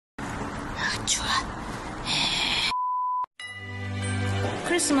좋아.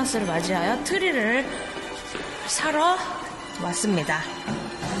 크리스마스를 맞이하여 트리를 사러 왔습니다.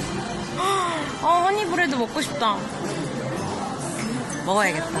 허니브레드 먹고 싶다.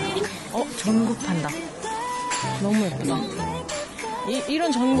 먹어야겠다. 전구 판다. 너무 예쁘다.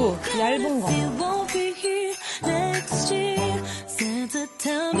 이런 전구 얇은 거.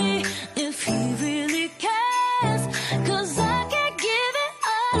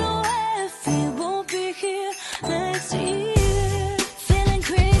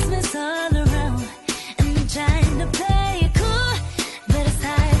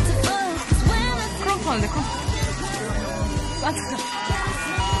 크럼프한데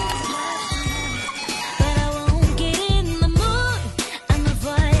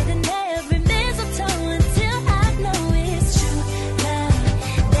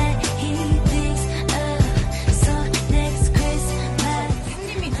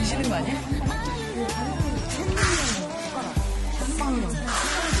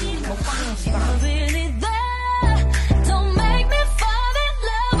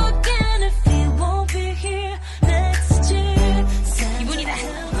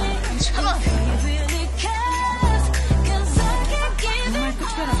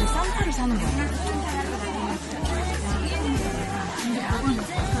산타.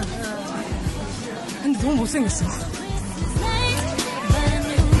 근데 너무 못생겼어.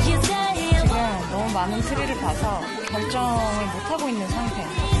 지금 너무 많은 트리를 봐서 결정을 못하고 있는 상태.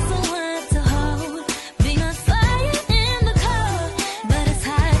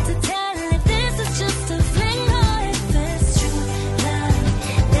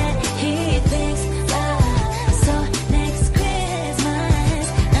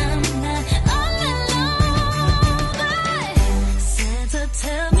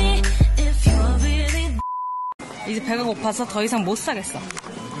 이제 배가 고파서 더 이상 못 사겠어.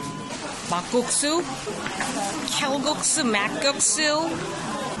 막국수, 칼국수, 막국수.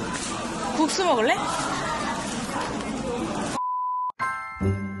 국수 먹을래?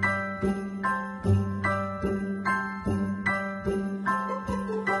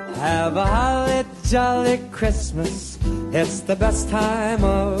 Have a holly jolly Christmas. It's the best time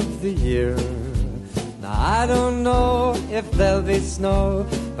of the year. Now I don't know if there'll be snow,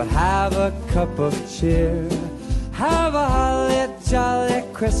 but have a cup of cheer. Have a holly jolly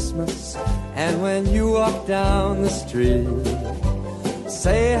Christmas. And when you walk down the street,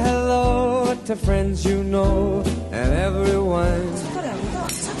 say hello to friends you know and everyone.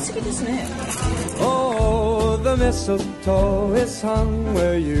 Oh, the mistletoe is hung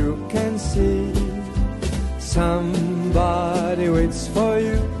where you can see. Somebody waits for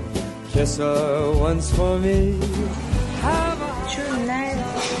you. Kiss her once for me. 추운 날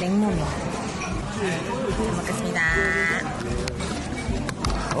냉모밀 먹겠습니다.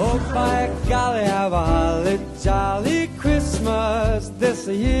 Oh, by golly, have a holly jolly Christmas this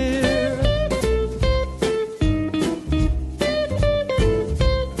year.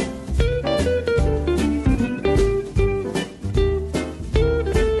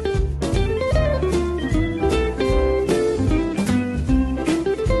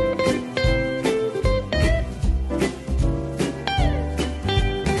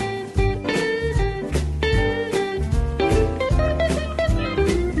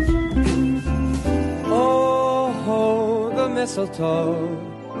 Mistletoe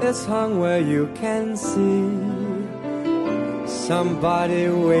is hung where you can see. Somebody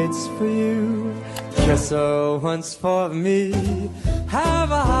waits for you. Kiss her once for me.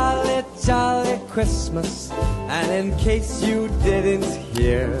 Have a holly jolly Christmas. And in case you didn't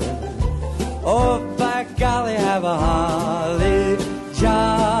hear, oh by golly, have a holly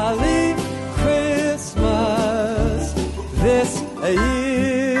jolly Christmas this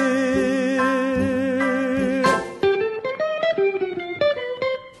year.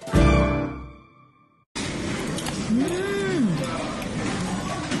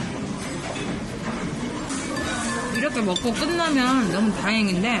 이렇게 먹고 끝나면 너무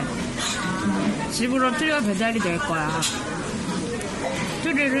다행인데 집으로 트리가 배달이 될 거야.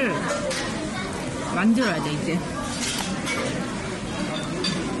 트리를 만들어야 돼.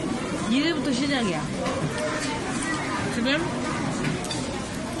 이제부터 시작이야. 지금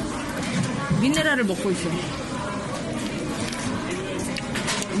미네랄을 먹고 있어.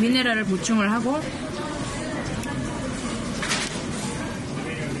 미네랄을 보충을 하고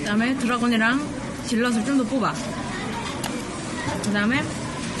그 다음에 드라곤이랑 질럿을 좀 더 뽑아. 그 다음에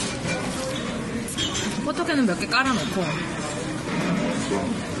포토캔은 몇 개 깔아놓고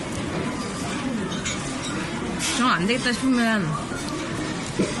정 안되겠다 싶으면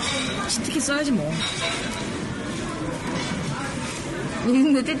치트키 써야지 뭐.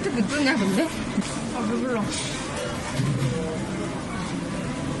 근데 띠트 그ጡ냐 근데? 아 배불러.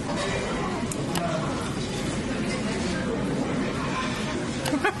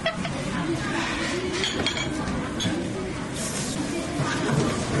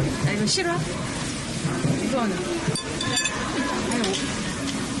 나 이거 싫어? 이건 아니,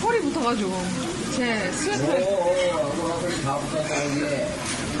 털이 붙어가지고 제 스웨터 다 붙었다는 게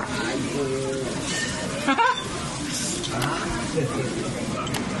아이고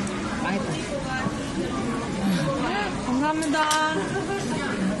망했다. 감사합니다.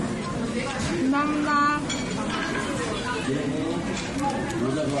 감사합니다.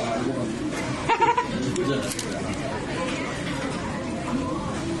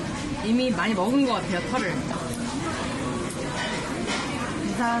 이미 많이 먹은 것 같아요, 털을.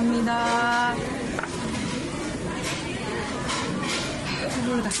 감사합니다.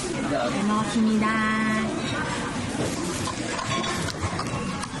 배부르다. 잘 먹었습니다.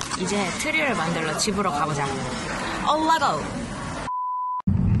 이제 트리를 만들러 집으로 가보자. 올라고!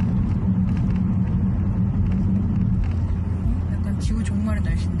 약간 지구 종말의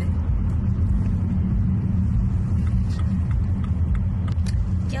날씨인데.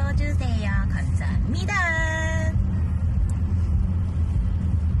 껴주세요. 감사합니다.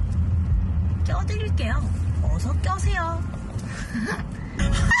 껴드릴게요. 어서 껴세요.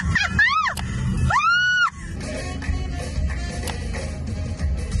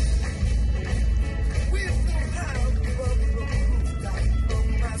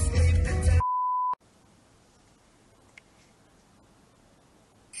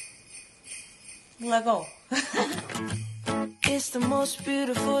 Lego. It's the most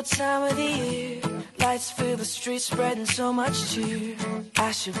beautiful time of the year. Lights fill the streets, spreading so much cheer.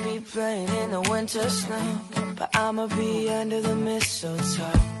 I should be playing in the winter snow, but I'ma be under the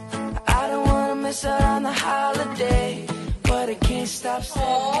mistletoe. I don't wanna miss out on the holiday, but I can't stop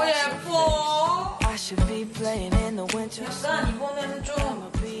staring at your face. I should be playing in the winter snow. 이번에는 좀 I'ma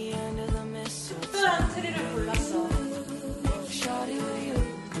be under the mistletoe. 특별한 트리를 골랐어. Shawty with you.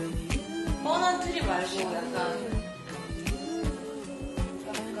 뻔한 트리 말고 약간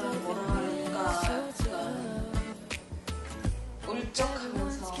뭐랄까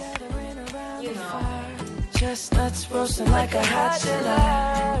울적하면서 you know. Chestnuts roasting like a hot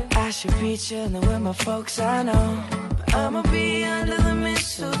July. I should be chilling with my folks, I know, but I'ma be under the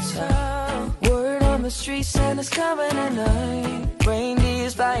mistletoe. Word on the street, Santa's coming tonight.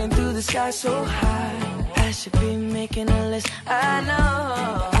 Reindeer's flying through the sky so high. I should be making a list, I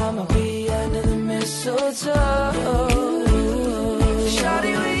know, but I'ma be under the mistletoe.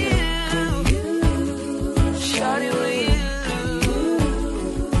 Shawty with you, shawty with you,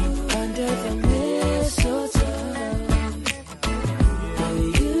 under the mistletoe.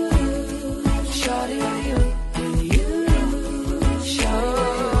 With you, shawty with you, shawty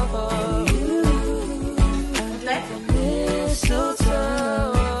with you, under the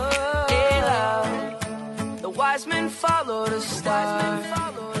mistletoe. Hey, love, the wise men follow the star,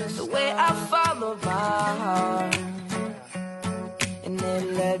 the way I follow my heart. It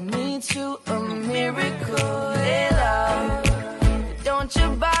led me to a miracle, hey love. Don't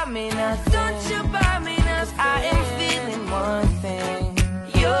you buy me nothing, don't you buy me nothing. I am feeling one thing,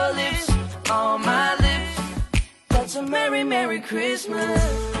 your lips on my lips. That's a merry, merry Christmas.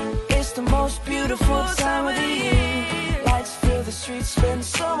 It's the most beautiful time of the year. Lights fill the streets, spend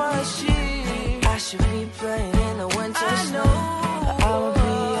so much cheer. I should be playing in the winter snow, but I'll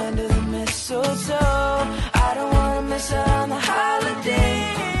be under the mistletoe. I don't wanna miss out on the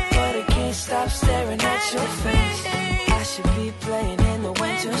holiday, but I can't stop staring at your face. I should be playing in the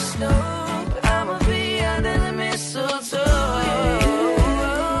winter snow, but I'ma be under the mistletoe.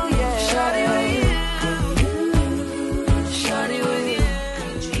 Shawty with you, shawty with you.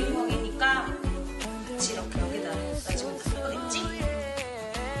 주인공이니까 같이 이렇게 여기다 나 지금 다 꺼냈지?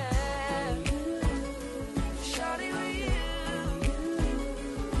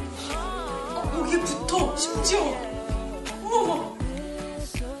 여기에 붙어 심지어. 어머.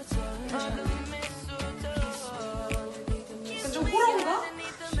 좀 호랑인가?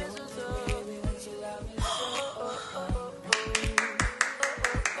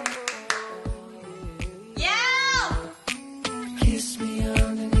 Kiss me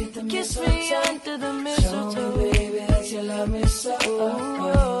underneath the mistletoe. Kiss me under the mistletoe. Show me, baby, that you love me so.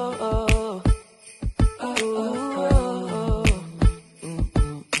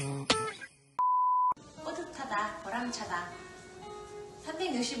 뿌듯하다, 보람차다.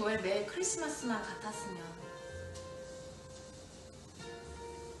 365일 매일 크리스마스만 같았으면